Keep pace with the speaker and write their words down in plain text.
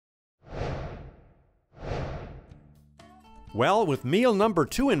Well, with meal number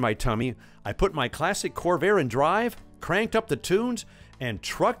 2 in my tummy, I put my classic Corvair in drive, cranked up the tunes, and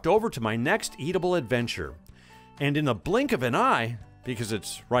trucked over to my next eatable adventure. And in the blink of an eye, because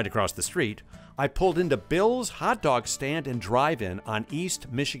it's right across the street, I pulled into Bill's Hot Dog Stand and Drive-In on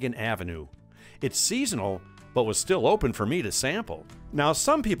East Michigan Avenue. It's seasonal, but was still open for me to sample. Now,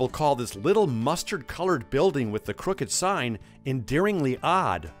 some people call this little mustard-colored building with the crooked sign endearingly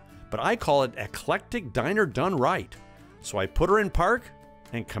odd, but I call it eclectic diner done right. So I put her in park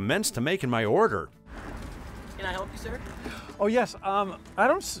and commenced to making my order. Can I help you, sir? Oh yes,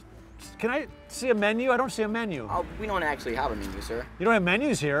 can I see a menu? I don't see a menu. We don't actually have a menu, sir. You don't have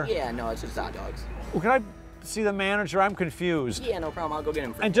menus here? Yeah, no, it's just hot dogs. Well, can I see the manager? I'm confused. Yeah, no problem. I'll go get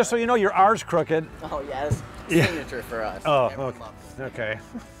him for you. And just so you know, your R's crooked. Oh, yeah, that's signature for us. Oh, Everyone okay. loves it. Okay.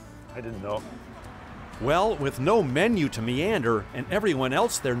 I didn't know. Well, with no menu to meander and everyone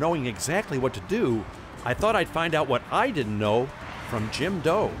else there knowing exactly what to do, I thought I'd find out what I didn't know from Jim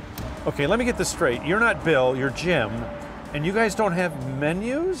Doe. Okay, let me get this straight. You're not Bill, you're Jim, and you guys don't have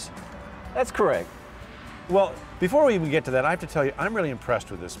menus? That's correct. Well, before we even get to that, I have to tell you, I'm really impressed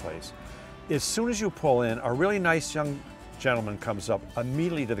with this place. As soon as you pull in, a really nice young gentleman comes up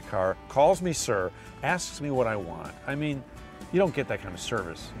immediately to the car, calls me sir, asks me what I want. I mean, you don't get that kind of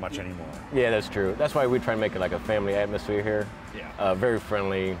service much anymore. Yeah, that's true. That's why we try to make it like a family atmosphere here. Yeah. Very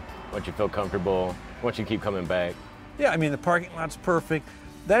friendly, once you feel comfortable, once you keep coming back. Yeah, I mean, the parking lot's perfect.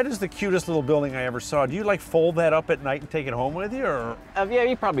 That is the cutest little building I ever saw. Do you like fold that up at night and take it home with you, or? Yeah,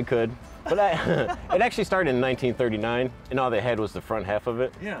 you probably could. But it actually started in 1939, and all they had was the front half of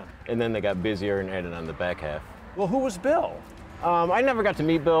it. Yeah. And then they got busier and added on the back half. Well, who was Bill? I never got to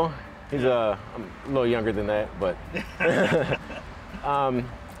meet Bill. He's a little younger than that, but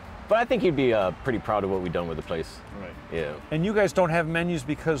but I think he'd be pretty proud of what we've done with the place. Right. Yeah. And you guys don't have menus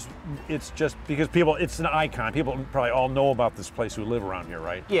because it's just because people, it's an icon. People probably all know about this place who live around here,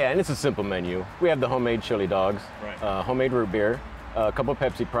 right? Yeah, and it's a simple menu. We have the homemade chili dogs, Right. Homemade root beer, a couple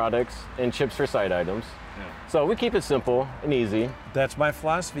Pepsi products, and chips for side items. Yeah. So we keep it simple and easy. That's my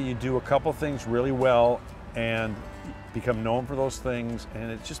philosophy. You do a couple things really well and become known for those things,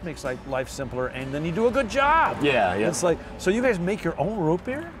 and it just makes life simpler, and then you do a good job. Yeah, yeah. It's like, so you guys make your own root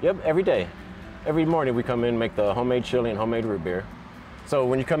beer? Yep, every day. Every morning we come in, make the homemade chili and homemade root beer. So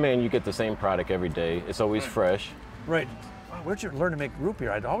when you come in, you get the same product every day. It's always fresh. Right. Wow, where'd you learn to make root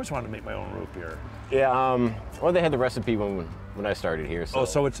beer? I'd always wanted to make my own root beer. Yeah, well, they had the recipe when I started here. So,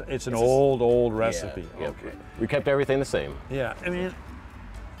 So it's an old recipe. Yeah, Okay. we kept everything the same. Yeah, I mean,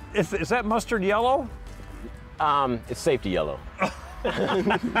 is that mustard yellow? It's safety yellow.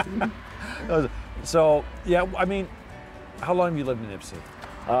 So, yeah, I mean, how long have you lived in Ypsilanti?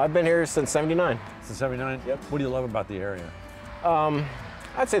 I've been here since '79. Since '79? Yep. What do you love about the area?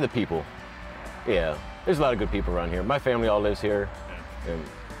 I'd say the people. Yeah, there's a lot of good people around here. My family all lives here. And,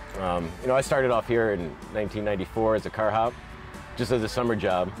 you know, I started off here in 1994 as a car hop, just as a summer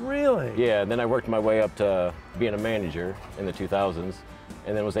job. Really? Yeah, and then I worked my way up to being a manager in the 2000s,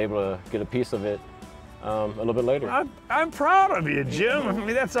 and then was able to get a piece of it a little bit later. I'm proud of you, Jim. I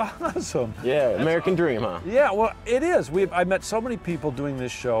mean, that's awesome. Yeah, American dream, huh? Yeah, well, it is. I met so many people doing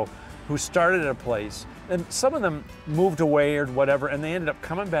this show who started at a place, and some of them moved away or whatever, and they ended up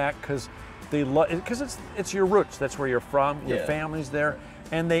coming back because they love, because it's your roots. That's where you're from. Your family's there,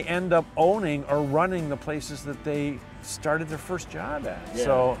 and they end up owning or running the places that they started their first job at. Yeah.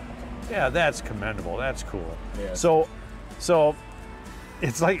 So, yeah, that's commendable. That's cool. Yeah. So.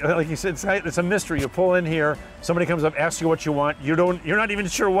 It's like you said, it's a mystery. You pull in here, somebody comes up, asks you what you want. You're not even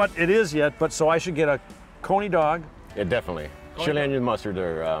sure what it is yet, but so I should get a coney dog. Yeah, definitely. Chili onion mustard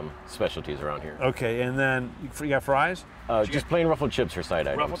are specialties around here. Okay, and then you got fries? Just plain ruffled chips for side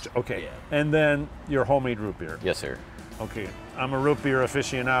items. Okay, Yeah. and then your homemade root beer. Yes, sir. Okay, I'm a root beer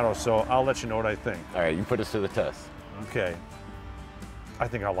aficionado, so I'll let you know what I think. All right, you put us to the test. Okay, I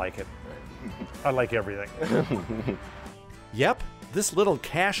think I'll like it. I like everything. Yep, this little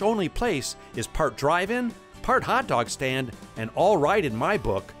cash-only place is part drive-in, part hot dog stand, and all right in my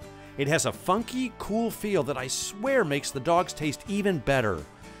book. It has a funky, cool feel that I swear makes the dogs taste even better.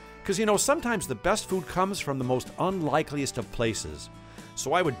 Because, you know, sometimes the best food comes from the most unlikeliest of places.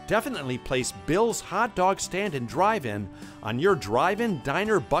 So I would definitely place Bill's Hot Dog Stand and Drive-In on your drive-in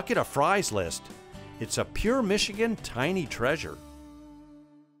diner bucket of fries list. It's a pure Michigan tiny treasure.